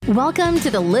Welcome to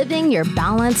the Living Your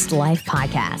Balanced Life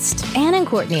podcast. Ann and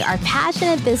Courtney are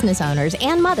passionate business owners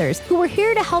and mothers who are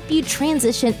here to help you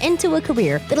transition into a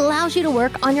career that allows you to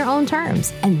work on your own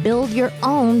terms and build your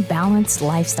own balanced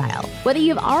lifestyle. Whether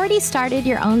you've already started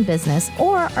your own business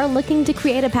or are looking to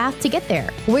create a path to get there,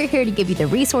 we're here to give you the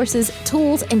resources,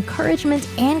 tools, encouragement,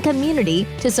 and community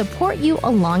to support you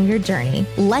along your journey.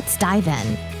 Let's dive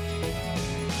in.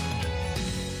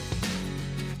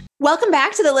 Welcome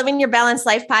back to the Living Your Balanced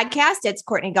Life podcast. It's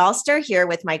Courtney Galster here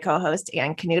with my co-host,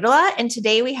 Ann Canoodla. And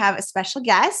today we have a special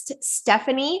guest,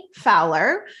 Stephanie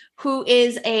Fowler, who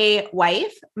is a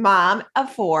wife, mom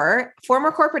of four,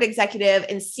 former corporate executive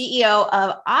and CEO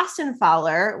of Austin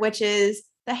Fowler, which is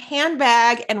the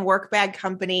handbag and work bag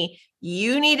company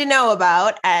you need to know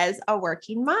about as a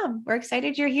working mom. We're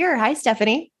excited you're here. Hi,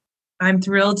 Stephanie. I'm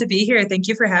thrilled to be here. Thank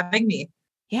you for having me.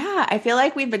 Yeah, I feel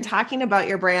like we've been talking about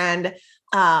your brand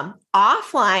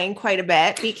offline quite a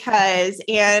bit because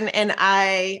Ann and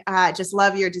I just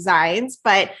love your designs,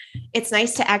 but it's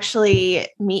nice to actually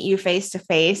meet you face to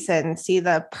face and see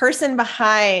the person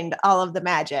behind all of the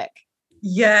magic.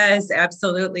 Yes,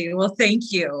 absolutely. Well,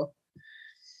 thank you.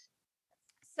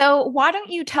 So why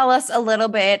don't you tell us a little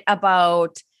bit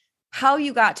about how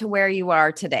you got to where you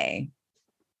are today?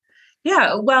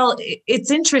 Yeah, well, it's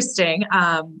interesting.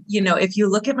 If you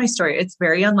look at my story, it's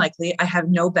very unlikely. I have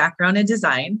no background in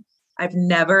design. I've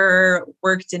never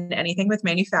worked in anything with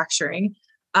manufacturing.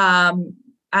 I'm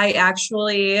a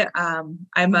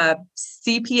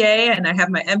CPA and I have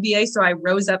my MBA. So I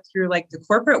rose up through like the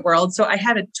corporate world. So I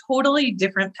had a totally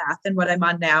different path than what I'm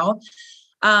on now.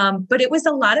 But it was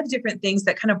a lot of different things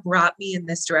that kind of brought me in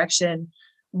this direction.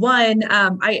 One,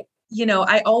 I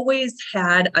always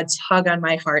had a tug on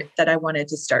my heart that I wanted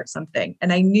to start something.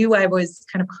 And I knew I was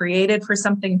kind of created for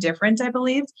something different, I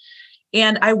believed.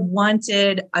 And I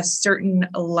wanted a certain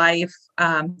life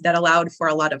that allowed for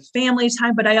a lot of family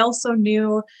time. But I also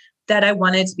knew that I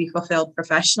wanted to be fulfilled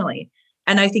professionally.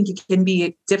 And I think it can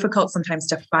be difficult sometimes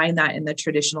to find that in the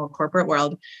traditional corporate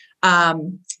world. But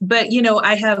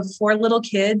I have 4 little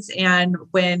kids. And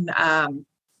when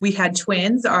we had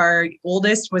twins, our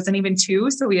oldest wasn't even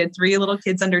 2. So we had 3 little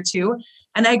kids under 2.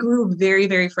 And I grew very,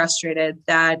 very frustrated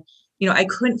that, I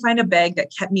couldn't find a bag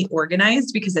that kept me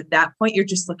organized because at that point you're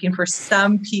just looking for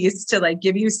some piece to like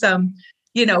give you some,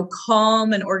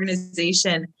 calm and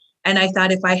organization. And I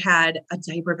thought if I had a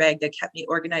diaper bag that kept me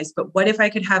organized, but what if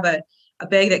I could have a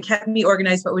bag that kept me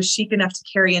organized, but was chic enough to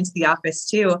carry into the office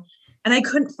too? And I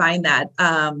couldn't find that.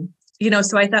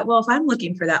 So I thought, well, if I'm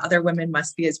looking for that, other women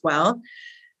must be as well.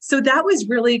 So that was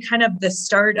really kind of the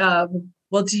start of,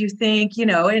 well, do you think,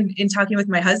 in talking with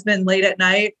my husband late at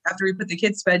night after we put the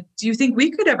kids to bed, do you think we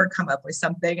could ever come up with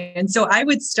something? And so I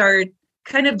would start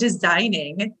kind of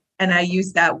designing, and I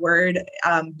use that word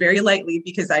very lightly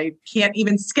because I can't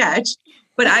even sketch,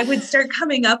 but I would start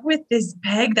coming up with this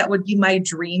bag that would be my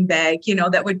dream bag,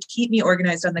 that would keep me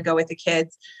organized on the go with the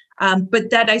kids. But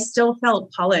that I still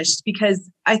felt polished, because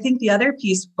I think the other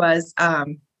piece was,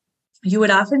 you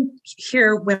would often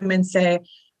hear women say,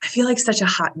 I feel like such a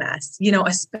hot mess,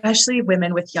 especially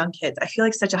women with young kids. I feel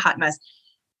like such a hot mess.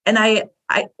 And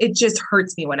it just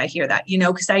hurts me when I hear that,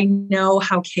 because I know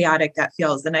how chaotic that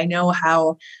feels. And I know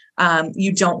how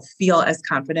you don't feel as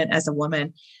confident as a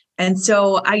woman. And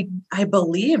so I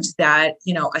believed that,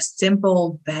 a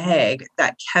simple bag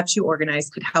that kept you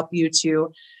organized could help you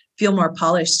to feel more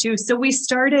polished too. So we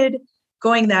started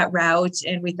going that route,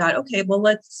 and we thought, okay, well,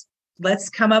 let's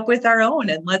come up with our own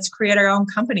and let's create our own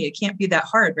company. It can't be that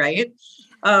hard, right?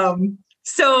 I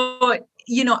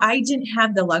didn't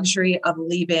have the luxury of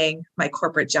leaving my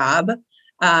corporate job.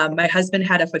 My husband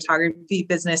had a photography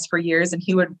business for years, and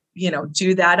he would,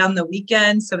 do that on the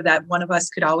weekend so that one of us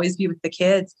could always be with the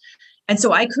kids. And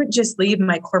so I couldn't just leave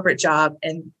my corporate job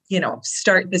and,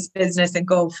 start this business and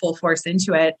go full force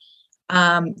into it.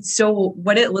 So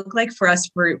what it looked like for us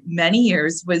for many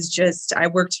years was just, I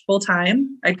worked full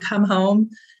time. I'd come home,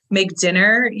 make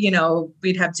dinner,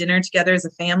 we'd have dinner together as a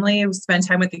family, spend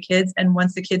time with the kids. And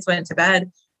once the kids went to bed,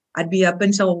 I'd be up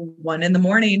until 1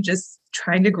 a.m, just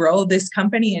trying to grow this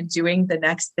company and doing the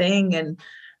next thing. And,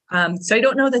 so I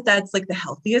don't know that that's like the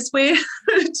healthiest way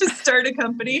to start a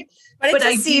company, but it's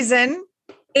a season.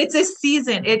 It's a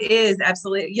season. It is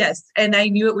absolutely. Yes. And I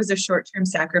knew it was a short-term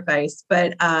sacrifice,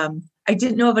 but, I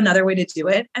didn't know of another way to do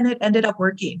it. And it ended up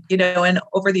working, and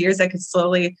over the years I could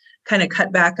slowly kind of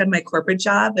cut back on my corporate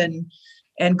job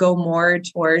and go more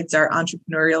towards our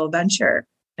entrepreneurial venture.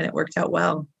 And it worked out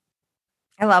well.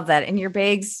 I love that. And your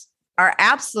bags are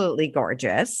absolutely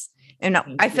gorgeous. And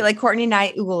I feel like Courtney and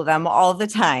I oogle them all the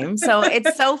time. So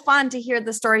it's so fun to hear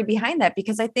the story behind that,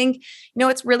 because I think,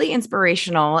 it's really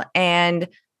inspirational. And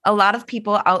a lot of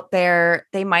people out there,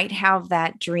 they might have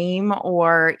that dream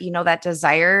or, that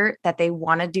desire that they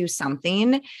want to do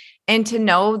something, and to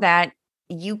know that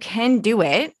you can do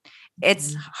it.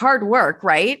 It's hard work,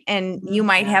 right? And you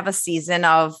might have a season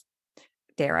of,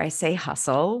 dare I say,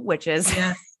 hustle, which is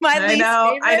my least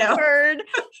favorite word.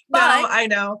 I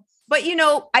know. But,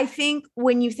 I think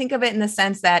when you think of it in the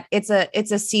sense that it's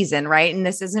a season, right? And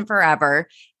this isn't forever.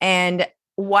 And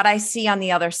what I see on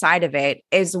the other side of it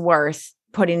is worth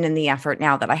putting in the effort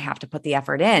now that I have to put the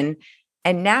effort in.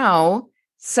 And now,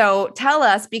 so tell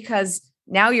us, because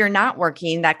now you're not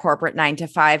working that corporate 9 to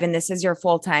 5, and this is your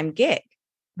full-time gig.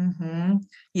 Mm-hmm.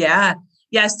 Yeah.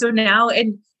 Yeah. So now,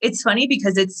 and it's funny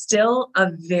because it's still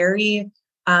a very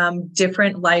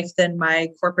different life than my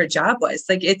corporate job was.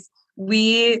 Like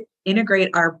we integrate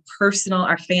our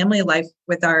family life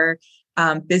with our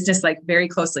business, like very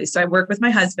closely. So I work with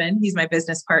my husband. He's my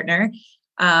business partner.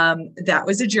 That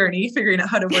was a journey figuring out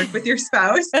how to work with your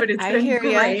spouse, but it's been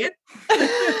great.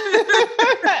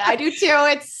 I do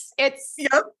too. It's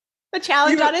a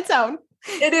challenge on its own.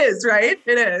 It is, right?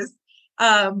 It is.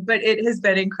 But it has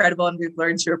been incredible, and we've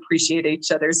learned to appreciate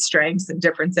each other's strengths and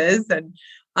differences. And,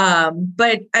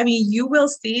 but I mean, you will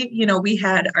see, we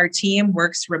had our team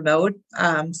works remote,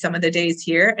 some of the days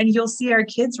here, and you'll see our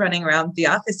kids running around the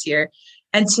office here.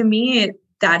 And to me,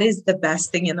 that is the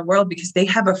best thing in the world, because they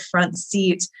have a front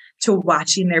seat to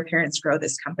watching their parents grow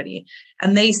this company,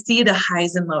 and they see the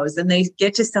highs and lows, and they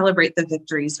get to celebrate the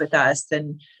victories with us.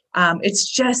 And, it's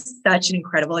just such an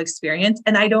incredible experience.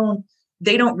 And they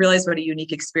don't realize what a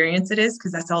unique experience it is,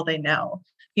 because that's all they know.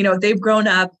 They've grown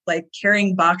up like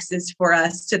carrying boxes for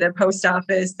us to the post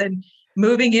office and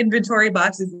moving inventory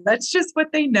boxes. That's just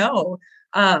what they know.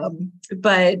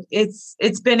 But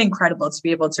it's been incredible to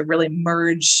be able to really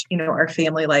merge, our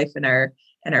family life and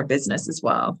our business as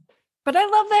well. But I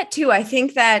love that too. I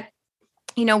think that,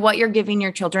 what you're giving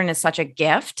your children is such a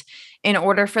gift, in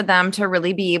order for them to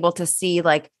really be able to see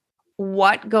like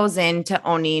what goes into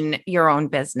owning your own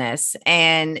business,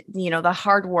 and, the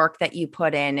hard work that you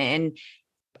put in. And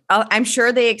I'm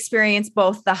sure they experience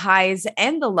both the highs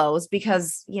and the lows,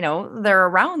 because, they're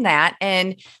around that.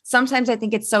 And sometimes I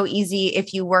think it's so easy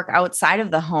if you work outside of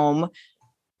the home,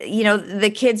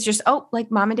 the kids just,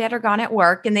 like mom and dad are gone at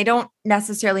work, and they don't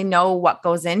necessarily know what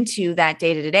goes into that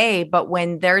day to day. But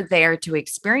when they're there to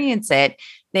experience it,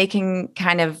 they can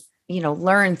kind of,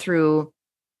 learn through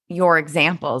your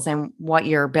examples and what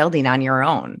you're building on your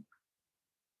own.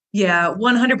 Yeah,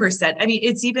 100%. I mean,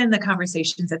 it's even the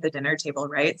conversations at the dinner table,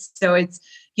 right? So it's,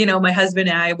 my husband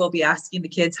and I will be asking the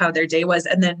kids how their day was,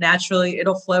 and then naturally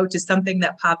it'll flow to something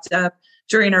that popped up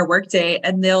during our workday,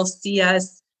 and they'll see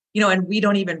us, and we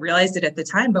don't even realize it at the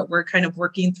time, but we're kind of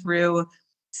working through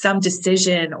some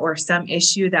decision or some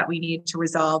issue that we need to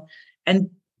resolve. And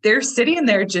they're sitting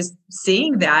there just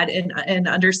seeing that and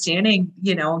understanding,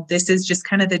 this is just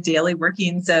kind of the daily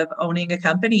workings of owning a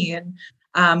company.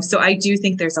 And so I do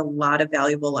think there's a lot of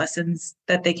valuable lessons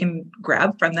that they can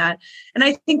grab from that. And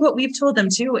I think what we've told them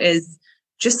too is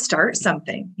just start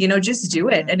something, just do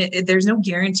it. And there's no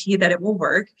guarantee that it will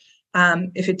work.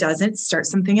 If it doesn't, start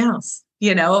something else,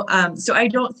 so I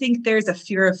don't think there's a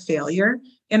fear of failure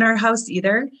in our house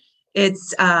either.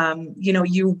 It's,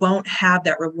 you won't have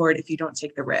that reward if you don't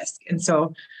take the risk. And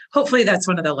so hopefully that's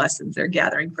one of the lessons they're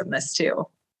gathering from this too.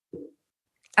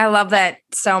 I love that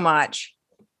so much.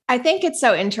 I think it's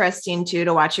so interesting too,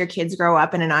 to watch your kids grow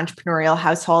up in an entrepreneurial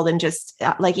household, and just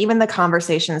like even the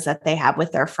conversations that they have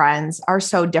with their friends are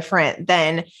so different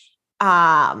than,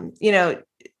 than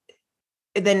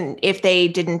if they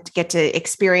didn't get to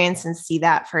experience and see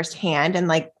that firsthand. And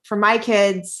like for my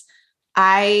kids,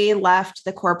 I left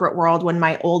the corporate world when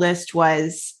my oldest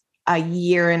was a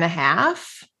year and a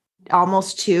half,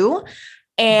 almost 2.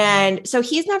 And so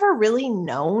he's never really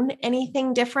known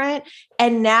anything different.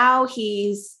 And now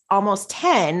he's almost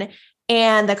 10.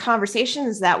 And the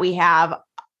conversations that we have,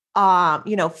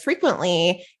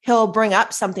 frequently he'll bring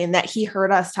up something that he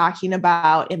heard us talking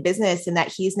about in business, and that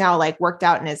he's now like worked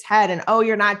out in his head. And,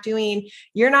 you're not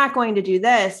going to do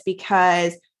this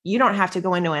because you don't have to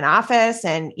go into an office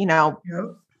and,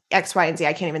 X, Y, and Z.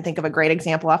 I can't even think of a great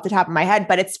example off the top of my head,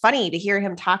 but it's funny to hear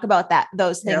him talk about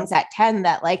those things at 10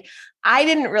 that like, I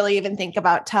didn't really even think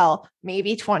about till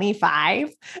maybe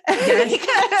 25. Yes,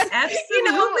 because,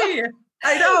 absolutely.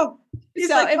 I know. He's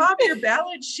so like, Mom, your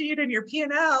balance sheet and your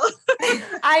P&L.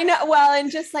 I know. Well,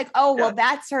 and just like, well,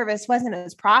 that service wasn't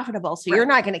as profitable. So you're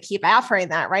not going to keep offering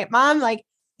that, right, Mom? Like,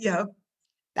 yeah.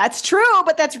 That's true,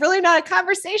 but that's really not a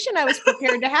conversation I was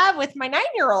prepared to have with my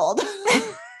 9-year-old.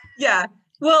 Yeah.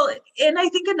 Well, and I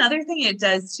think another thing it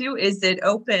does too is it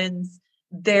opens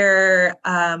their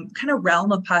kind of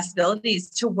realm of possibilities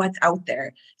to what's out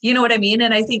there. You know what I mean?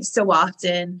 And I think so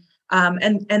often,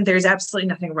 and there's absolutely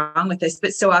nothing wrong with this,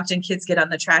 but so often kids get on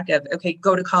the track of, okay,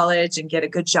 go to college and get a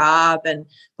good job.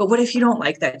 But what if you don't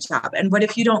like that job? And what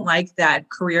if you don't like that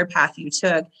career path you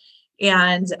took?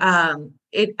 And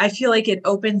I feel like it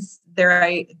opens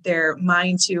their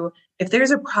mind to, if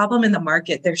there's a problem in the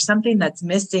market, there's something that's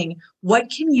missing. What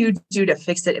can you do to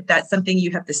fix it? If that's something you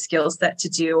have the skill set to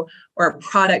do, or a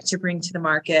product to bring to the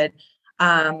market,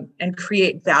 and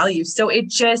create value. So it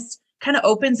just kind of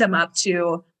opens them up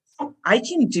to, I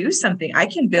can do something, I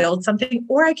can build something,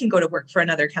 or I can go to work for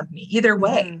another company. Either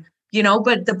way,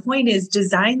 but the point is,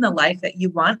 design the life that you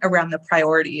want around the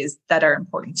priorities that are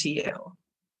important to you.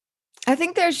 I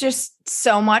think there's just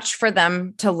so much for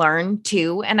them to learn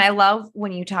too. And I love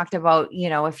when you talked about,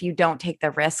 if you don't take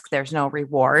the risk, there's no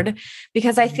reward,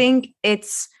 because I think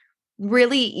it's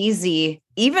really easy,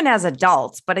 even as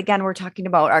adults. But again, we're talking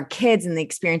about our kids and the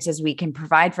experiences we can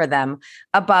provide for them,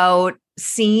 about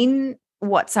seeing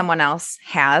what someone else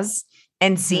has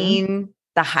and seeing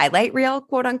the highlight reel,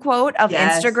 quote unquote, of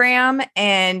Instagram,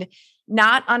 and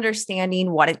not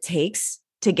understanding what it takes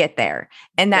to get there.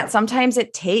 And that sometimes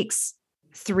it takes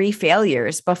 3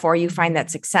 failures before you find that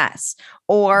success,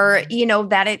 or,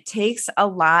 that it takes a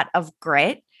lot of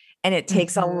grit, and it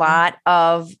takes a lot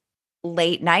of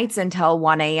late nights until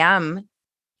 1 a.m.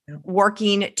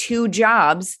 working 2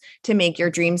 jobs to make your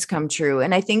dreams come true.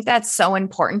 And I think that's so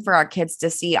important for our kids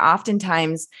to see.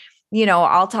 Oftentimes,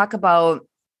 I'll talk about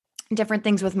different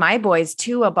things with my boys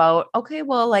too, about, okay,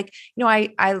 well,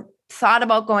 I thought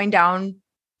about going down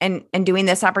and doing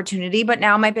this opportunity, but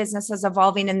now my business is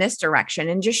evolving in this direction,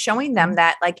 and just showing them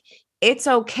that it's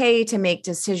okay to make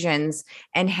decisions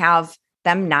and have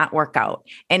them not work out.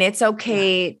 And it's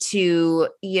okay to,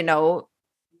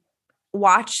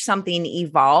 watch something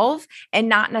evolve and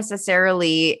not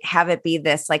necessarily have it be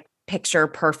this picture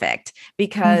perfect,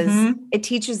 because it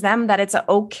teaches them that it's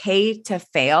okay to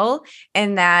fail,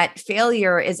 and that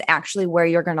failure is actually where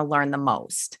you're going to learn the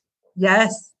most.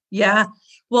 Yes. Yeah.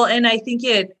 Well, and I think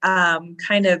it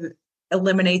kind of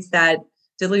eliminates that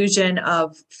delusion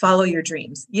of follow your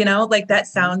dreams, that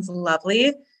sounds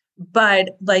lovely.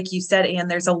 But like you said, Anne,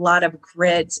 there's a lot of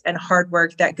grit and hard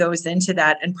work that goes into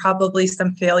that, and probably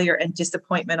some failure and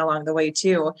disappointment along the way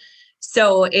too.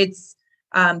 So it's,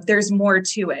 there's more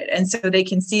to it. And so they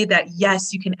can see that,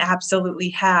 yes, you can absolutely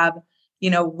have,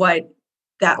 what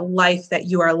that life that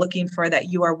you are looking for, that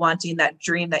you are wanting, that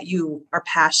dream that you are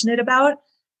passionate about.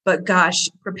 But gosh,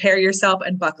 prepare yourself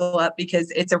and buckle up,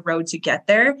 because it's a road to get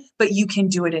there, but you can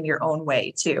do it in your own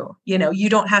way too. You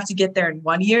don't have to get there in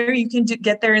 1 year. You can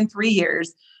get there in 3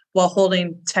 years while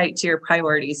holding tight to your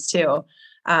priorities too,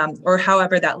 or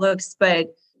however that looks. But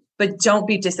don't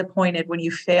be disappointed when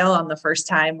you fail on the first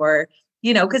time, or,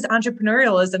 because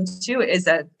entrepreneurialism too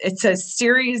it's a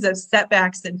series of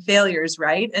setbacks and failures,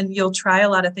 right? And you'll try a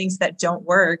lot of things that don't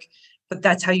work, but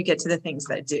that's how you get to the things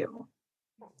that do.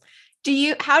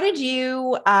 How did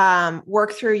you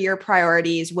work through your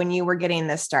priorities when you were getting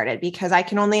this started? Because I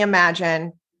can only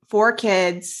imagine 4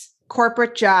 kids,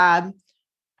 corporate job,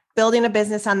 building a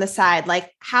business on the side.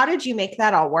 How did you make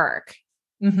that all work?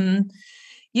 When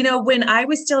I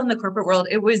was still in the corporate world,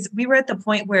 we were at the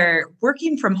point where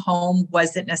working from home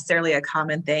wasn't necessarily a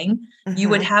common thing. You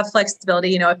would have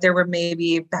flexibility, if there were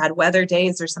maybe bad weather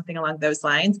days or something along those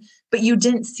lines, but you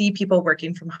didn't see people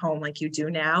working from home like you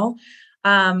do now.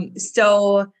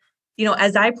 So,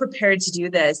 as I prepared to do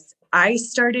this, I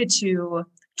started to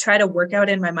try to work out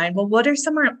in my mind, well, what are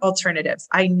some alternatives?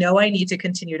 I know I need to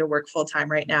continue to work full time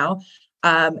right now.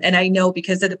 And I know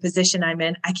because of the position I'm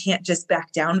in, I can't just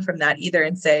back down from that either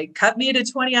and say, cut me to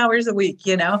 20 hours a week,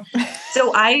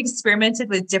 So I experimented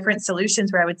with different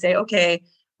solutions where I would say, okay,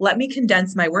 let me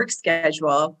condense my work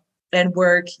schedule and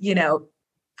work,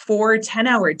 4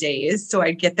 10-hour days. So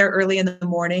I'd get there early in the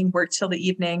morning, work till the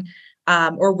evening,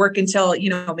 or work until,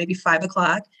 maybe 5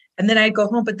 o'clock. And then I'd go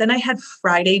home. But then I had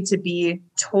Friday to be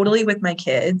totally with my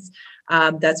kids.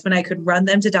 That's when I could run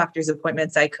them to doctor's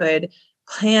appointments. I could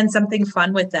plan something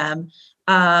fun with them.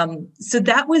 So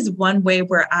that was one way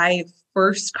where I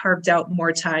first carved out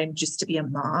more time just to be a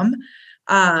mom.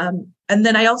 And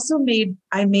then I also made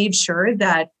sure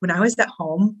that when I was at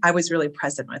home, I was really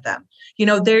present with them.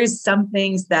 There's some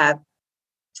things that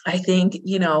I think,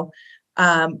 you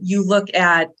look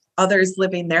at others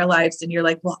living their lives. And you're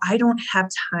like, well, I don't have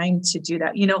time to do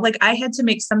that. Like I had to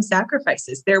make some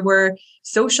sacrifices. There were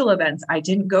social events I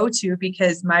didn't go to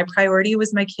because my priority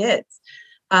was my kids.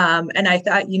 And I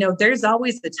thought, there's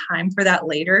always the time for that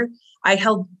later. I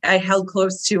held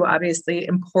close to obviously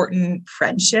important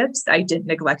friendships. I didn't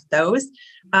neglect those.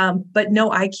 But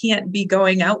no, I can't be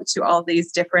going out to all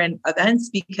these different events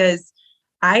because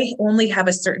I only have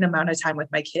a certain amount of time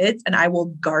with my kids, and I will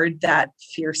guard that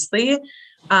fiercely.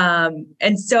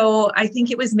 And so I think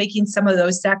it was making some of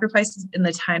those sacrifices in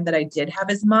the time that I did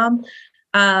have as a mom.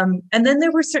 And then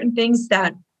there were certain things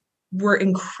that were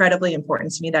incredibly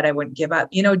important to me that I wouldn't give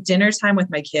up. Dinner time with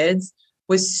my kids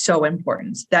was so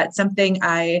important. That's something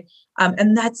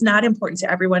and that's not important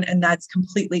to everyone, and that's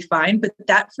completely fine. But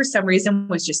that for some reason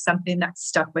was just something that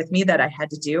stuck with me that I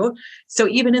had to do. So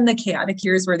even in the chaotic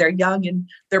years where they're young and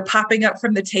they're popping up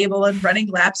from the table and running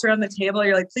laps around the table,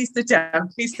 you're like, please sit down,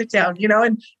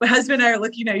 and my husband and I are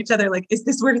looking at each other like, is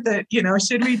this worth it?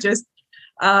 Should we just,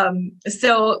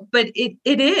 but it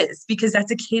is, because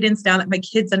that's a cadence now that my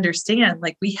kids understand,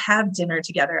 like we have dinner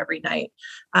together every night,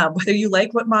 whether you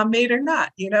like what mom made or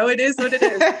not, it is what it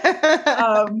is.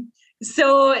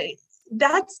 So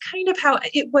that's kind of how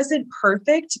it wasn't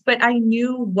perfect, but I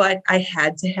knew what I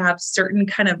had to have, certain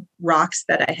kind of rocks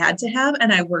that I had to have,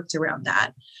 and I worked around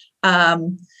that.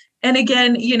 And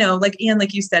again,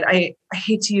 like you said, I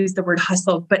hate to use the word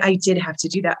hustle, but I did have to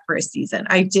do that for a season.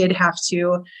 I did have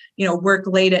to, work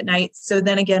late at night. So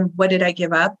then again, what did I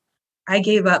give up? I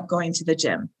gave up going to the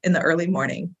gym in the early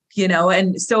morning,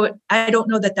 and so I don't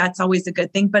know that that's always a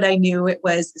good thing, but I knew it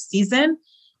was a season,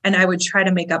 and I would try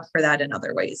to make up for that in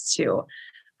other ways too.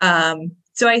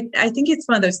 So I think it's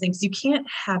one of those things, you can't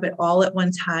have it all at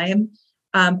one time,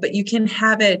 but you can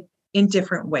have it in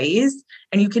different ways,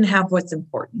 and you can have what's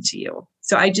important to you.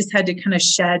 So I just had to kind of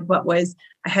shed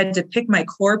I had to pick my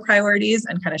core priorities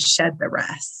and kind of shed the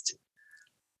rest.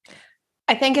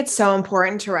 I think it's so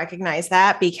important to recognize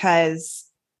that, because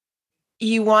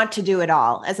you want to do it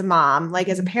all as a mom. Like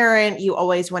as a parent, you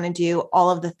always want to do all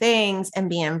of the things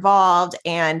and be involved.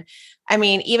 And I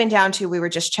mean, even down to, we were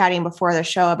just chatting before the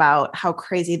show about how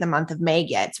crazy the month of May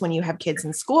gets when you have kids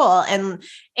in school.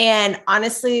 And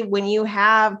honestly, when you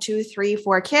have 2, 3,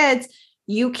 4 kids,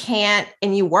 you can't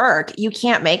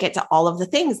make it to all of the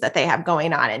things that they have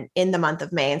going on in the month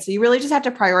of May. And so you really just have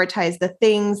to prioritize the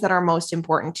things that are most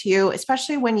important to you,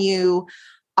 especially when you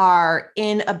are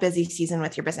in a busy season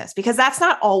with your business, because that's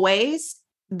not always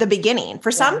the beginning.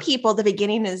 For some people, the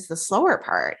beginning is the slower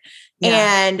part,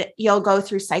 and you'll go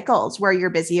through cycles where you're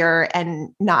busier and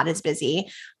not as busy.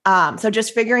 So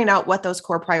just figuring out what those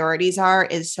core priorities are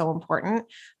is so important.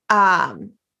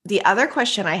 The other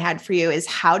question I had for you is,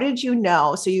 how did you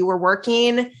know? So you were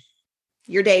working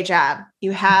your day job,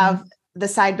 you have the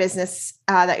side business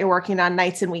that you're working on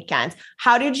nights and weekends.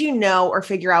 How did you know or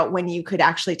figure out when you could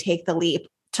actually take the leap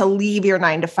to leave your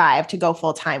 9 to 5 to go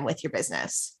full time with your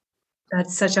business?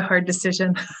 That's such a hard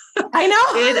decision. I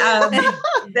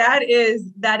know.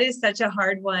 That is such a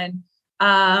hard one.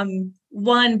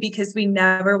 One, because we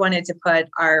never wanted to put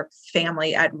our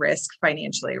family at risk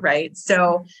financially, right?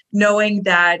 So knowing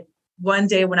that one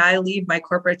day when I leave my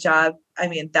corporate job, I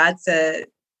mean, that's a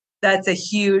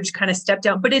huge kind of step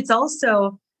down, but it's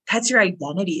also, that's your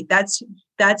identity. That's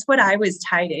what I was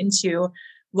tied into,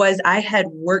 was I had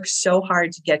worked so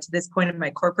hard to get to this point in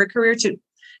my corporate career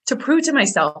to prove to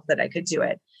myself that I could do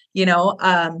it,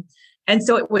 and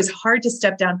so it was hard to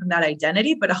step down from that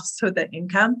identity, but also the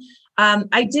income.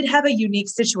 I did have a unique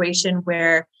situation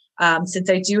where, since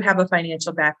I do have a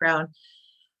financial background,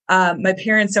 my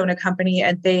parents own a company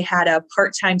and they had a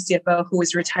part-time CFO who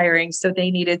was retiring. So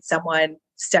they needed someone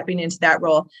stepping into that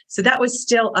role. So that was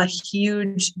still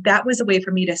that was a way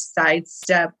for me to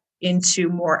sidestep into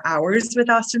more hours with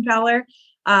Austin Fowler.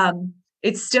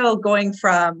 It's still going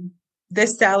from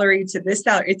this salary to this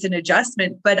salary. It's an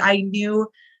adjustment, but I knew,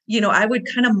 I would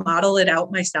kind of model it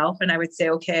out myself, and I would say,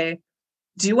 okay,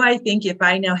 do I think if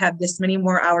I now have this many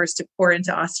more hours to pour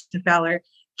into Austin Fowler,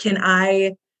 can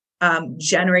I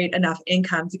generate enough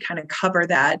income to kind of cover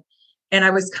that? And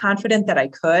I was confident that I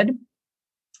could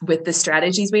with the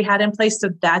strategies we had in place. So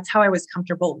that's how I was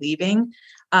comfortable leaving,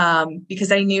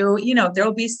 because I knew, there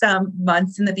will be some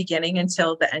months in the beginning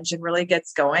until the engine really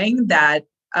gets going that,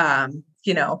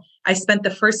 I spent the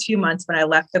first few months when I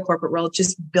left the corporate world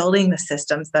just building the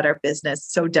systems that our business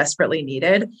so desperately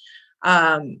needed.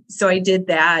 So I did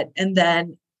that. And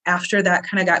then after that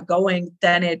kind of got going,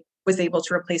 then it was able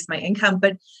to replace my income.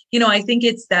 But, I think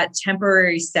it's that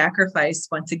temporary sacrifice.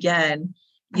 Once again,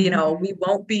 we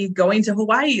won't be going to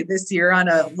Hawaii this year on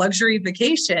a luxury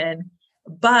vacation.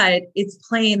 but it's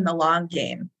playing the long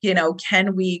game.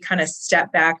 Can we kind of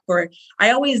step back? Or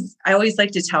I always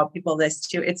like to tell people this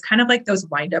too. It's kind of like those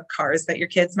wind up cars that your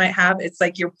kids might have. It's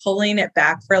like you're pulling it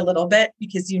back for a little bit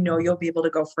because you'll be able to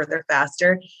go further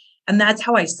faster. And that's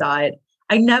how I saw it.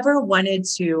 I never wanted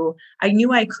to, I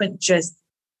knew I couldn't just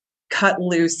cut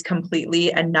loose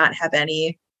completely and not have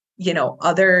any,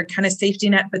 other kind of safety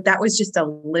net, but that was just a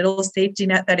little safety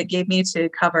net that it gave me to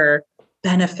cover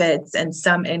benefits and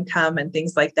some income and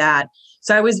things like that.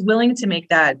 So I was willing to make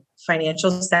that financial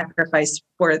sacrifice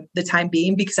for the time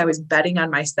being because I was betting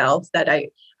on myself that I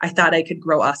thought I could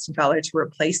grow Austin Fowler to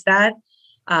replace that.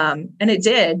 And it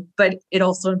did, but it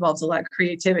also involves a lot of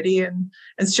creativity and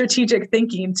strategic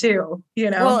thinking too,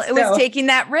 Well, it was taking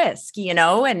that risk,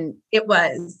 and it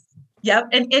was. Yep.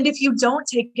 And if you don't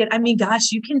take it, I mean,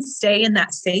 gosh, you can stay in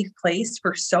that safe place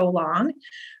for so long.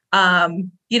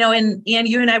 And Ann,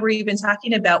 you and I were even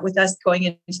talking about with us going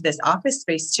into this office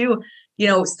space too,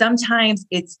 sometimes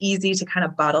it's easy to kind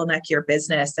of bottleneck your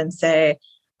business and say,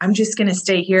 I'm just going to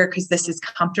stay here because this is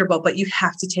comfortable, but you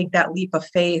have to take that leap of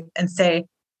faith and say,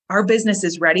 our business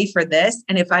is ready for this.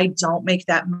 And if I don't make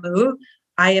that move,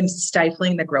 I am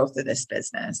stifling the growth of this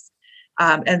business.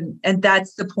 And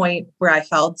that's the point where I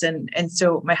felt, and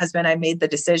so my husband and I made the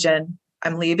decision,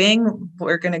 I'm leaving,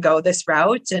 we're going to go this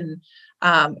route. And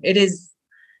it's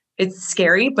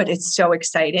scary, but it's so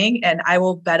exciting. And I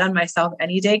will bet on myself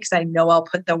any day because I know I'll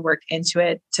put the work into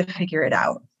it to figure it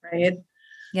out. Right.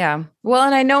 Yeah. Well,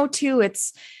 and I know too,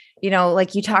 it's,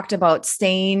 like you talked about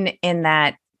staying in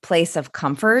that place of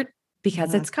comfort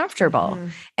because it's comfortable.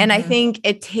 And I think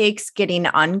it takes getting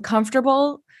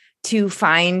uncomfortable to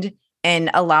find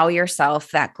and allow yourself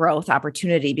that growth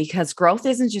opportunity, because growth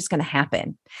isn't just going to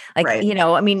happen. Like,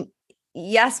 right.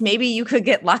 Yes, maybe you could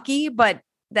get lucky, but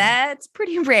that's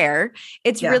pretty rare.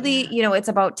 It's really, it's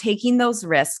about taking those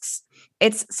risks.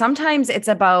 Sometimes it's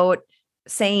about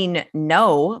saying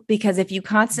no, because if you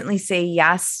constantly say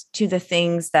yes to the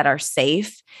things that are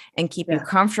safe and keep you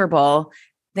comfortable,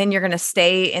 then you're going to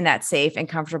stay in that safe and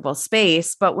comfortable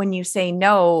space. But when you say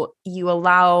no, you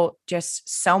allow just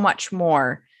so much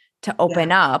more to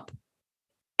open up.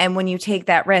 And when you take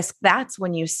that risk, that's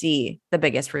when you see the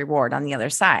biggest reward on the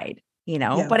other side,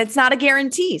 but it's not a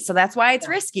guarantee. So that's why it's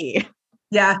risky.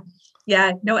 Yeah.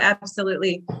 Yeah, no,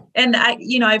 absolutely. And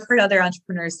I've heard other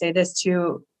entrepreneurs say this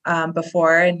too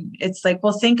before. And it's like,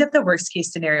 well, think of the worst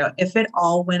case scenario. If it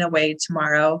all went away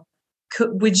tomorrow,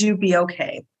 would you be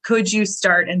okay? Could you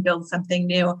start and build something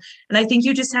new? And I think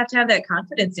you just have to have that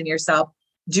confidence in yourself.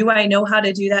 Do I know how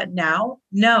to do that now?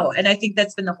 No. And I think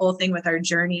that's been the whole thing with our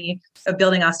journey of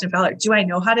building Austin Fowler. Do I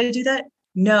know how to do that?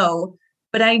 No.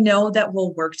 But I know that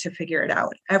we'll work to figure it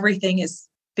out. Everything is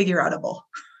figure outable.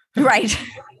 Right.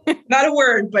 Not a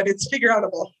word, but it's figure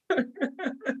outable.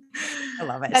 I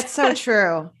love it. That's so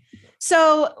true.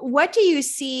 So what do you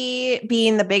see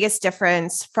being the biggest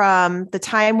difference from the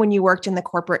time when you worked in the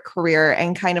corporate career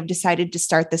and kind of decided to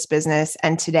start this business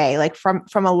and today, like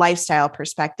from a lifestyle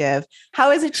perspective? How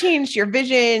has it changed your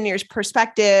vision, your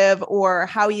perspective, or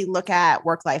how you look at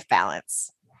work-life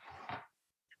balance?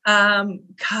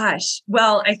 Gosh,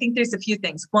 well, I think there's a few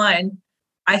things. One,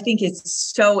 I think it's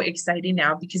so exciting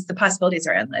now because the possibilities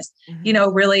are endless.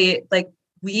 Really, like,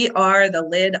 we are the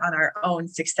lid on our own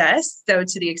success. So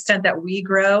to the extent that we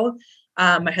grow,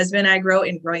 my husband and I grow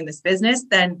in growing this business,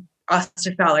 then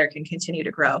Austin Fowler can continue to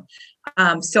grow.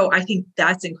 So I think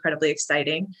that's incredibly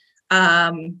exciting.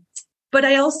 But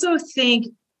I also think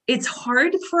it's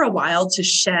hard for a while to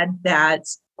shed that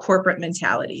corporate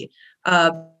mentality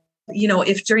of,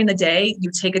 if during the day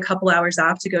you take a couple hours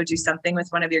off to go do something with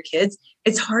one of your kids,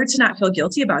 it's hard to not feel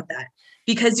guilty about that.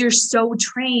 Because you're so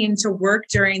trained to work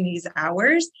during these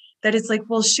hours that it's like,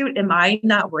 well, shoot, am I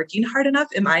not working hard enough?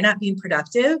 Am I not being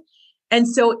productive? And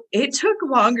so it took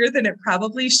longer than it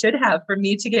probably should have for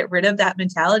me to get rid of that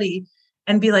mentality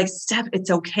and be like, Steph, it's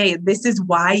okay. This is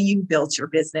why you built your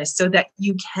business, so that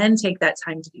you can take that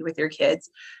time to be with your kids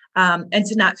and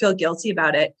to not feel guilty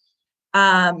about it.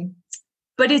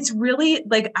 But it's really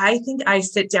like, I think I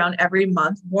sit down every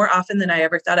month more often than I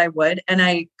ever thought I would. And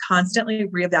I constantly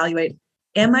reevaluate,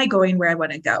 am I going where I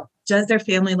want to go? Does their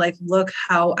family life look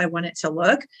how I want it to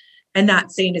look? And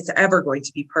not saying it's ever going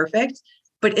to be perfect,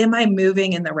 but am I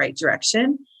moving in the right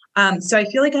direction? So I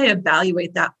feel like I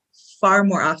evaluate that far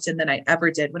more often than I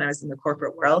ever did when I was in the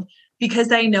corporate world,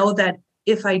 because I know that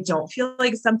if I don't feel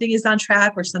like something is on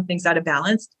track or something's out of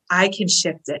balance, I can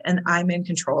shift it and I'm in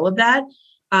control of that.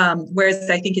 Whereas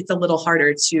I think it's a little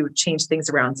harder to change things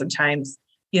around sometimes,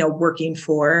 working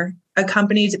for a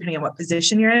company, depending on what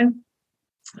position you're in.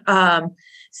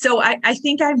 So I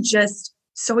think I'm just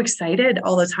so excited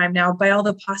all the time now by all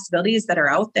the possibilities that are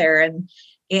out there and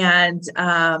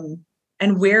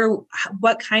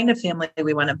what kind of family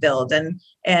we want to build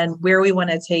and where we want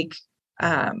to take,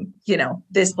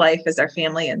 this life as our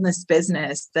family and this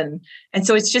business. And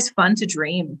so it's just fun to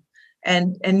dream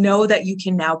and know that you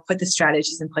can now put the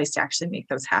strategies in place to actually make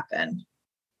those happen.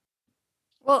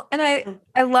 Well, and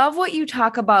I love what you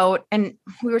talk about, and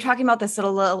we were talking about this a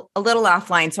little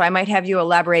offline, so I might have you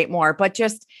elaborate more, but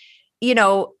just,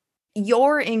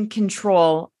 you're in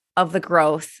control of the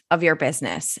growth of your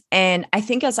business. And I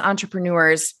think as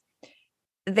entrepreneurs,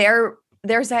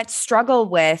 there's that struggle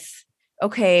with,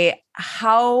 okay,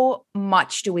 how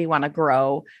much do we want to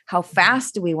grow? How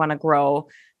fast do we want to grow?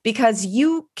 Because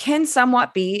you can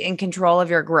somewhat be in control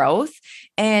of your growth.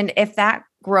 And if that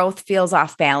growth feels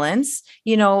off balance,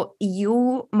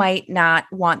 you might not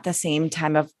want the same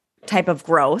type of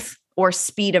growth or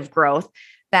speed of growth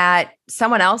that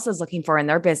someone else is looking for in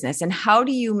their business. And how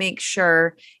do you make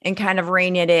sure and kind of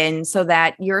rein it in so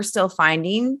that you're still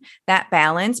finding that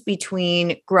balance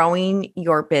between growing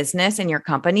your business and your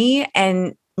company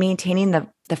and maintaining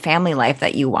the family life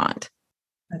that you want?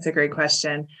 That's a great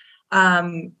question.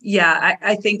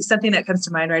 I think something that comes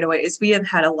to mind right away is we have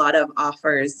had a lot of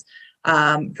offers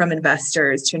from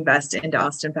investors to invest into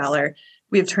Austin Fowler.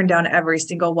 We have turned down every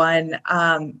single one.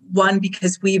 One,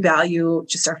 because we value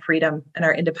just our freedom and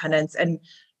our independence. And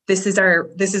this is our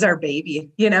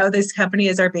baby. This company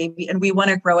is our baby, and we want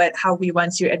to grow it how we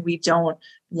want to. And we don't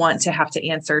want to have to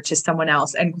answer to someone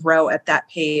else and grow at that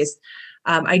pace.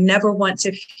 I never want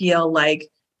to feel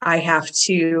like I have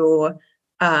to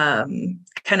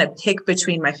kind of pick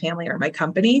between my family or my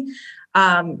company.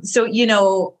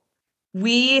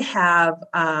 We have,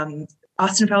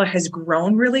 Austin Fowler has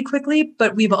grown really quickly,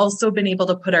 but we've also been able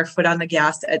to put our foot on the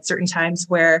gas at certain times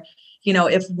where,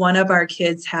 if one of our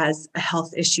kids has a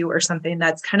health issue or something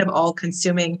that's kind of all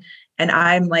consuming, and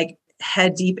I'm like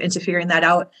head deep into figuring that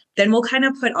out, then we'll kind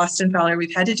of put Austin Fowler.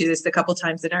 We've had to do this a couple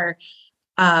times in our,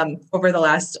 over the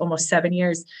last almost 7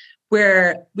 years,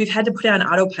 where we've had to put it on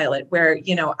autopilot, where,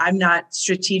 I'm not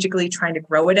strategically trying to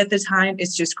grow it at the time.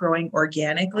 It's just growing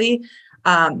organically.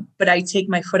 But I take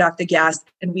my foot off the gas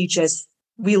and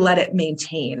we let it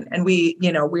maintain. And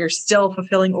we're still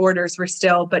fulfilling orders.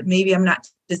 But maybe I'm not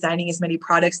designing as many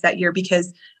products that year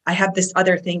because I have this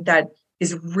other thing that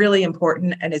is really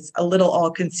important and it's a little all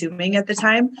consuming at the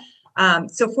time.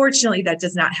 So fortunately, that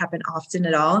does not happen often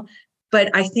at all. But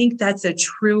I think that's a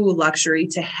true luxury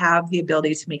to have the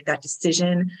ability to make that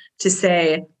decision to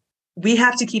say, we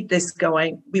have to keep this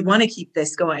going. We want to keep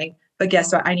this going. But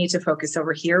guess what? I need to focus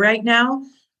over here right now.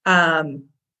 And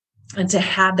to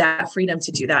have that freedom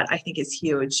to do that, I think is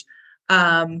huge.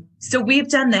 So we've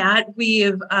done that.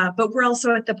 But we're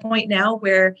also at the point now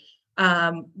where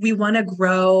we want to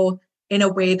grow in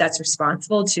a way that's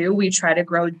responsible too. We try to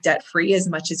grow debt-free as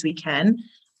much as we can.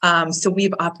 So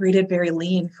we've operated very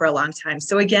lean for a long time.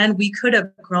 So again, we could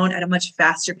have grown at a much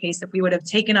faster pace if we would have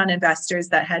taken on investors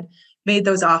that had made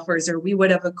those offers, or we would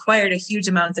have acquired a huge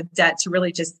amounts of debt to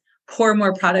really just pour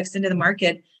more products into the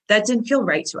market. That didn't feel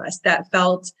right to us. That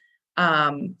felt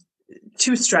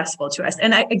too stressful to us.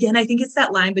 And I think it's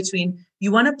that line between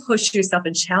you want to push yourself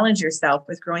and challenge yourself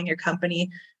with growing your company,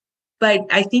 but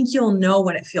I think you'll know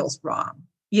when it feels wrong.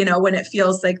 When it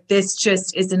feels like this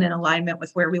just isn't in alignment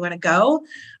with where we want to go.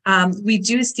 We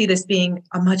do see this being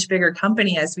a much bigger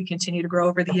company as we continue to grow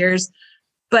over the years,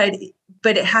 but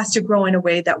it has to grow in a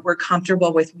way that we're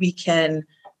comfortable with. We can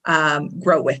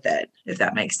grow with it, if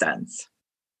that makes sense.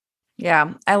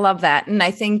 Yeah, I love that. And I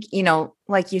think,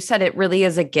 like you said, it really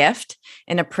is a gift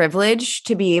and a privilege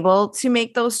to be able to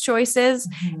make those choices.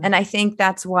 Mm-hmm. And I think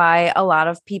that's why a lot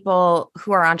of people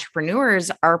who are entrepreneurs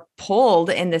are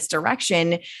pulled in this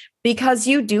direction, because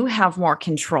you do have more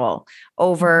control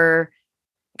over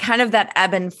kind of that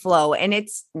ebb and flow. And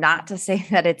it's not to say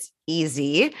that it's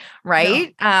easy,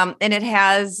 right? No. And it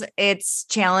has its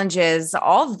challenges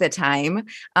all the time.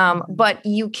 But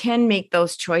you can make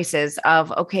those choices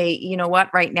of, okay, you know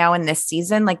what, right now in this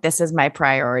season, like this is my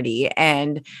priority.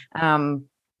 And,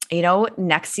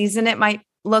 next season, it might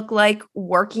look like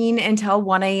working until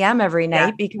 1 a.m. every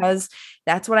night because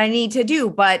that's what I need to do.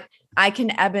 But I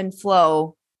can ebb and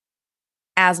flow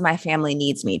as my family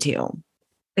needs me to.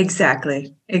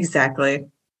 Exactly.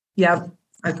 Yep.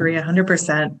 Agree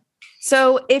 100%.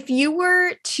 So if you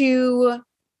were to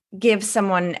give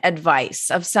someone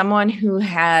advice of someone who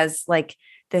has like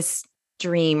this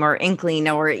dream or inkling,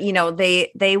 or,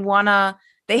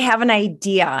 they have an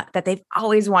idea that they've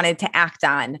always wanted to act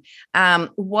on,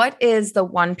 what is the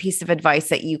one piece of advice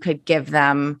that you could give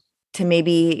them to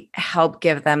maybe help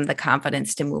give them the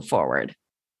confidence to move forward?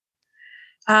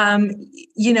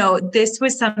 This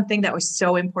was something that was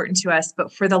so important to us,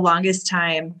 but for the longest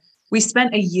time, we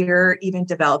spent a year even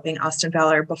developing Austin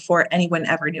Fowler before anyone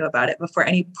ever knew about it, before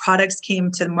any products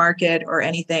came to the market or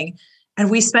anything. And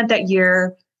we spent that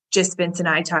year, just Vince and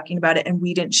I, talking about it, and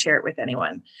we didn't share it with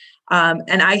anyone.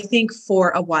 And I think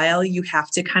for a while, you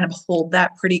have to kind of hold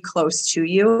that pretty close to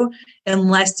you,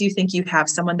 unless you think you have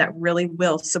someone that really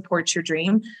will support your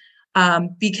dream.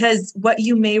 Because what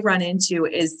you may run into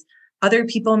is other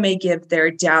people may give their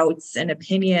doubts and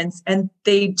opinions, and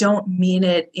they don't mean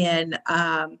it in,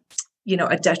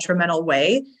 a detrimental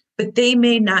way, but they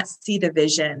may not see the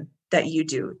vision that you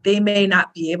do. They may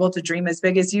not be able to dream as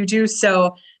big as you do.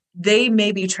 So they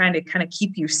may be trying to kind of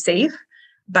keep you safe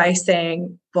by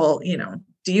saying, well,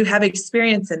 do you have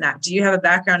experience in that? Do you have a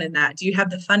background in that? Do you have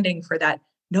the funding for that?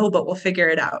 No, but we'll figure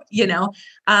it out,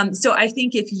 So I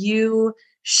think if you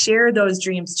share those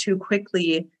dreams too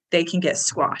quickly, they can get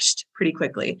squashed pretty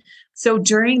quickly. So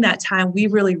during that time, we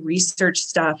really researched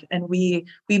stuff, and we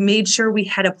made sure we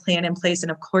had a plan in place.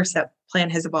 And of course, that plan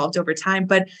has evolved over time.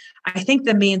 But I think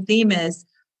the main theme is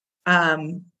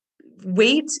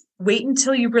wait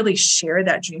until you really share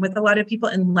that dream with a lot of people,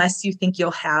 unless you think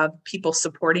you'll have people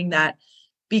supporting that,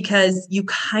 because you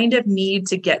kind of need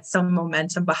to get some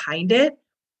momentum behind it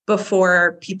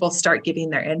before people start giving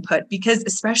their input. Because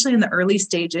especially in the early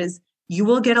stages, you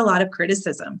will get a lot of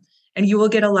criticism, and you will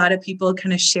get a lot of people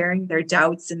kind of sharing their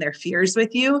doubts and their fears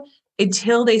with you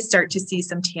until they start to see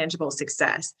some tangible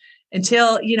success, and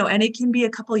it can be a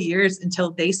couple of years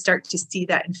until they start to see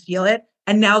that and feel it.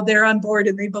 And now they're on board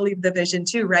and they believe the vision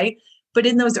too, right? But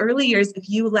in those early years, if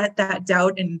you let that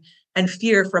doubt and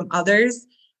fear from others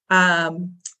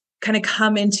kind of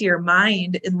come into your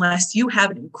mind, unless you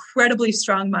have an incredibly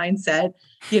strong mindset,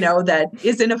 that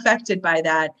isn't affected by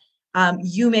that,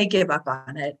 you may give up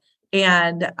on it.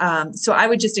 And so I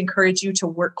would just encourage you to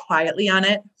work quietly on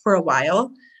it for a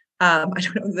while. I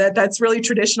don't know that that's really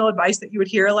traditional advice that you would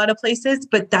hear a lot of places,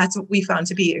 but that's what we found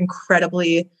to be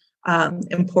incredibly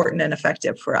important and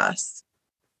effective for us.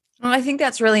 Well, I think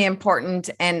that's really important.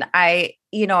 And I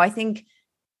think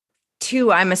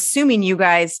too, I'm assuming you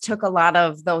guys took a lot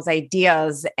of those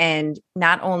ideas, and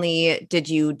not only did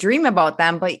you dream about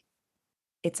them, but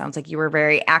it sounds like you were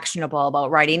very actionable about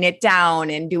writing it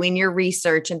down and doing your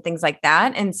research and things like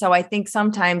that. And so I think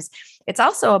sometimes it's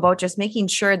also about just making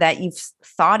sure that you've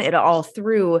thought it all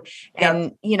through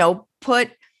and,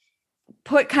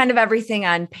 put kind of everything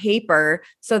on paper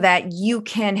so that you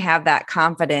can have that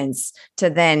confidence to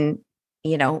then,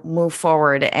 move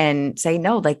forward and say,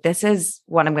 no, like, this is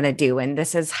what I'm going to do. And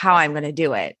this is how I'm going to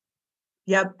do it.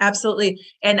 Yep, absolutely.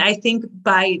 And I think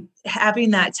by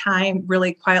having that time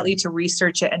really quietly to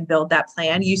research it and build that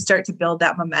plan, you start to build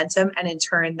that momentum and in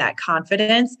turn that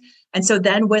confidence. And so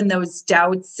then when those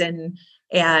doubts and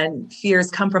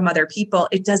fears come from other people,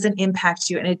 it doesn't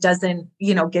impact you, and it doesn't,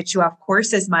 get you off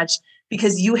course as much,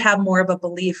 because you have more of a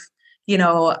belief,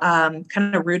 kind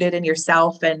of rooted in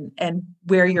yourself and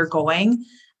where you're going.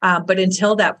 But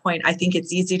until that point, I think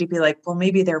it's easy to be like, well,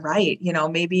 maybe they're right.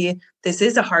 Maybe this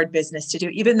is a hard business to do,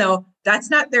 even though that's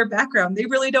not their background. They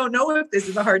really don't know if this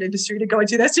is a hard industry to go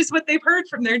into. That's just what they've heard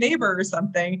from their neighbor or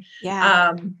something.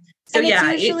 Yeah.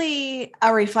 It's usually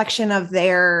a reflection of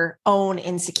their own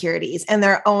insecurities and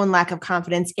their own lack of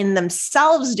confidence in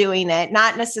themselves doing it,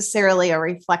 not necessarily a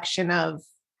reflection of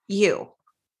you.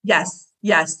 Yes,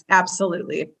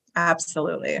 absolutely.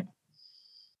 Absolutely.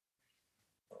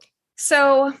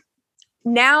 So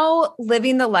now,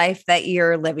 living the life that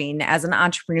you're living as an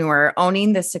entrepreneur,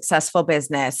 owning this successful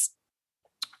business,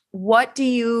 what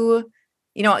do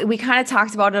we kind of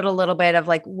talked about it a little bit of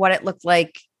like what it looked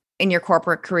like in your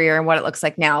corporate career and what it looks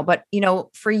like now. But,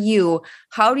 for you,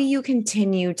 how do you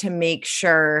continue to make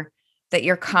sure that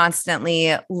you're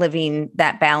constantly living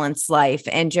that balanced life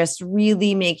and just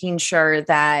really making sure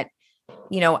that,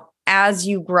 as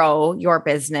you grow your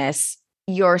business,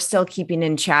 you're still keeping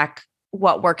in check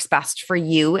what works best for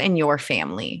you and your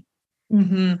family?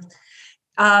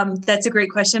 Mm-hmm. That's a great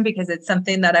question, because it's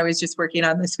something that I was just working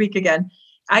on this week again.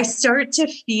 I start to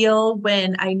feel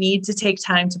when I need to take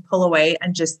time to pull away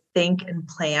and just think and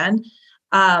plan.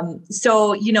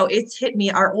 So, it's hit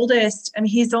me. Our oldest,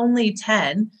 he's only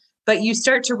 10, but you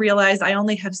start to realize I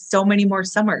only have so many more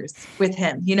summers with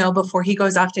him, before he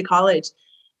goes off to college.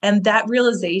 And that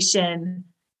realization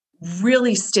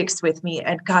really sticks with me.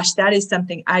 And gosh, that is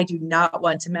something I do not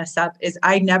want to mess up, is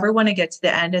I never want to get to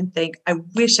the end and think, I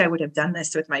wish I would have done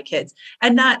this with my kids.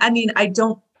 And I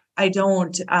don't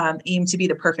aim to be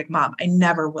the perfect mom. I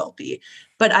never will be,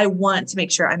 but I want to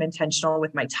make sure I'm intentional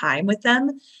with my time with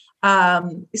them.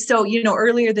 So,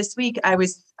 earlier this week, I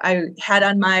had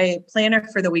on my planner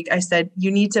for the week, I said,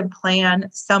 you need to plan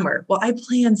summer. Well, I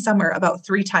planned summer about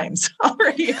 3 times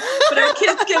already, but our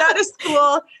kids get out of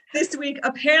school this week.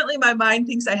 Apparently my mind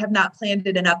thinks I have not planned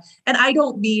it enough. And I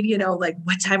don't mean, like,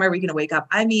 what time are we going to wake up?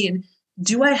 I mean,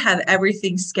 do I have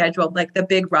everything scheduled? Like the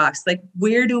big rocks, like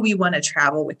where do we want to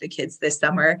travel with the kids this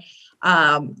summer?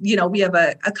 We have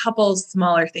a couple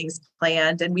smaller things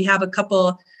planned, and we have a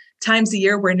couple times a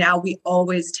year where now we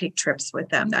always take trips with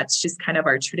them. That's just kind of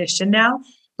our tradition now.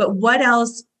 But what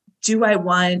else do I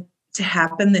want to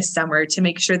happen this summer to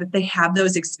make sure that they have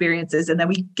those experiences and that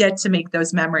we get to make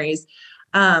those memories?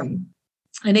 And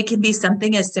it can be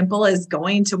something as simple as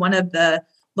going to one of the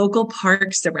local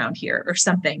parks around here or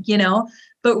something,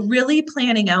 but really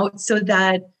planning out so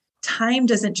that time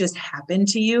doesn't just happen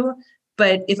to you.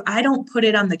 But if I don't put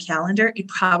it on the calendar, it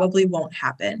probably won't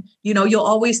happen. You'll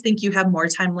always think you have more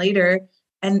time later,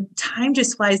 and time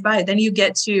just flies by. Then you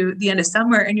get to the end of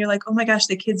summer and you're like, oh my gosh,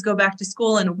 the kids go back to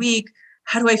school in a week.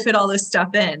 How do I fit all this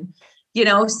stuff in?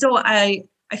 So I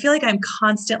feel like I'm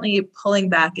constantly pulling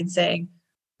back and saying,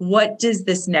 what does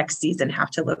this next season have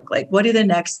to look like? What do the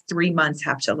next 3 months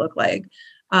have to look like?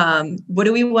 What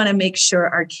do we want to make sure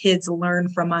our kids learn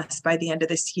from us by the end of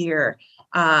this year?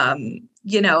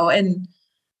 And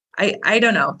I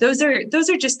don't know. Those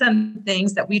are just some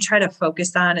things that we try to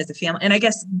focus on as a family. And I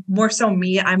guess more so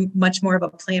me, I'm much more of a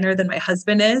planner than my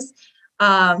husband is.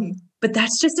 But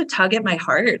that's just a tug at my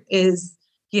heart is,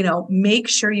 make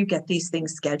sure you get these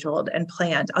things scheduled and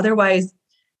planned. Otherwise,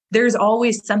 there's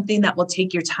always something that will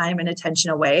take your time and attention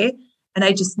away. And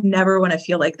I just never want to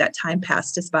feel like that time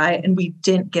passed us by and we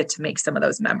didn't get to make some of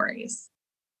those memories.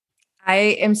 I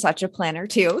am such a planner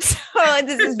too. So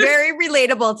this is very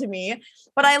relatable to me,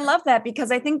 but I love that because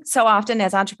I think so often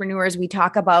as entrepreneurs, we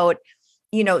talk about,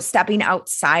 stepping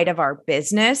outside of our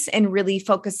business and really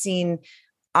focusing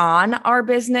on our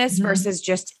business versus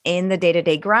just in the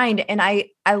day-to-day grind. And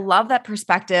I love that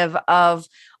perspective of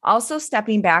also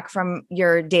stepping back from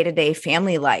your day-to-day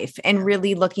family life and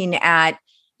really looking at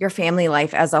your family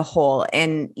life as a whole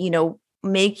and,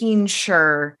 making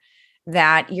sure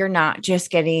that you're not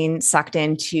just getting sucked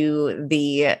into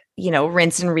the,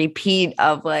 rinse and repeat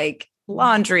of like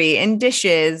laundry and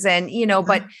dishes and,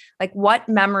 but like what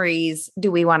memories do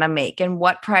we want to make and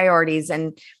what priorities?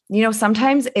 And,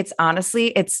 sometimes it's honestly,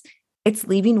 it's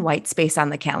leaving white space on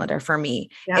the calendar for me.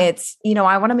 Yeah. It's,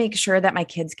 I want to make sure that my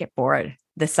kids get bored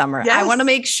this summer. Yes. I want to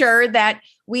make sure that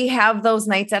we have those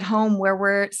nights at home where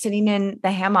we're sitting in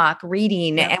the hammock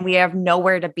reading and we have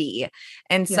nowhere to be.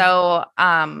 And so,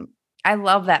 I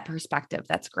love that perspective.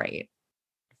 That's great.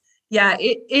 Yeah,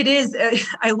 it is.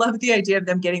 I love the idea of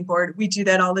them getting bored. We do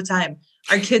that all the time.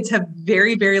 Our kids have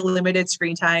very, very limited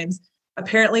screen times.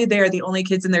 Apparently they are the only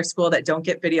kids in their school that don't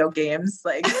get video games.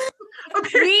 Like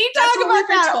we talk about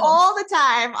that all the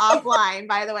time offline,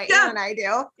 by the way. Ann and I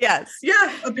do. Yes.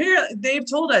 Yeah. Apparently they've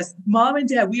told us, Mom and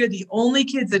Dad, we are the only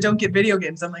kids that don't get video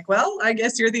games. I'm like, well, I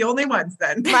guess you're the only ones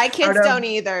then. My kids don't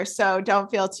either. So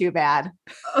don't feel too bad.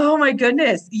 Oh my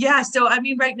goodness. Yeah. So,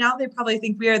 right now they probably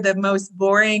think we are the most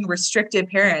boring, restricted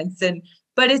parents.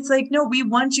 But it's like, no, we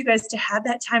want you guys to have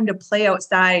that time to play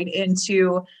outside and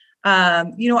to,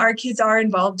 our kids are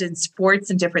involved in sports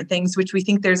and different things, which we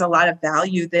think there's a lot of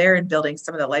value there in building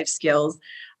some of the life skills.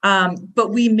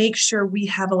 But we make sure we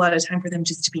have a lot of time for them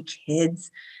just to be kids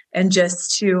and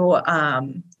just to,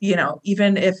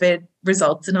 even if it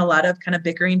results in a lot of kind of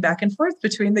bickering back and forth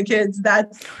between the kids,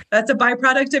 that's a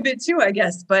byproduct of it too, I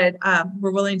guess. But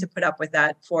we're willing to put up with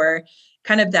that for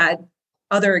kind of that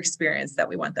other experience that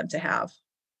we want them to have.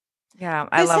 Yeah,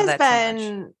 I love that. This has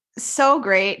been so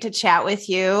great to chat with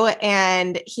you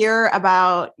and hear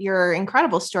about your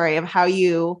incredible story of how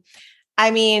you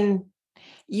really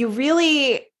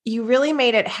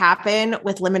made it happen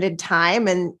with limited time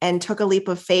and took a leap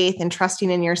of faith and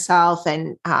trusting in yourself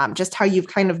and just how you've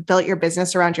kind of built your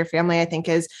business around your family, I think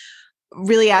is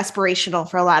really aspirational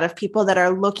for a lot of people that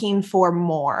are looking for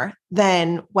more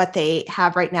than what they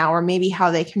have right now, or maybe how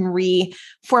they can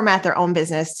reformat their own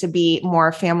business to be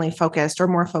more family focused or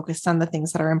more focused on the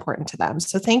things that are important to them.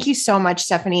 So thank you so much,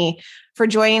 Stephanie, for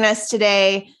joining us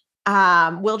today.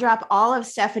 We'll drop all of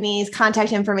Stephanie's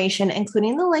contact information,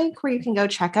 including the link where you can go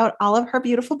check out all of her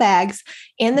beautiful bags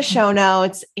in the show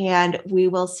notes, and we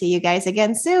will see you guys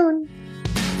again soon.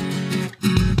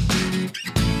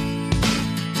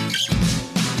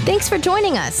 Thanks for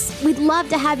joining us. We'd love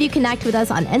to have you connect with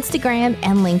us on Instagram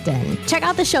and LinkedIn. Check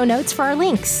out the show notes for our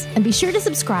links and be sure to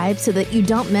subscribe so that you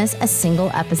don't miss a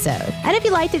single episode. And if you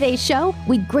like today's show,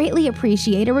 we'd greatly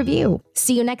appreciate a review.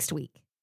 See you next week.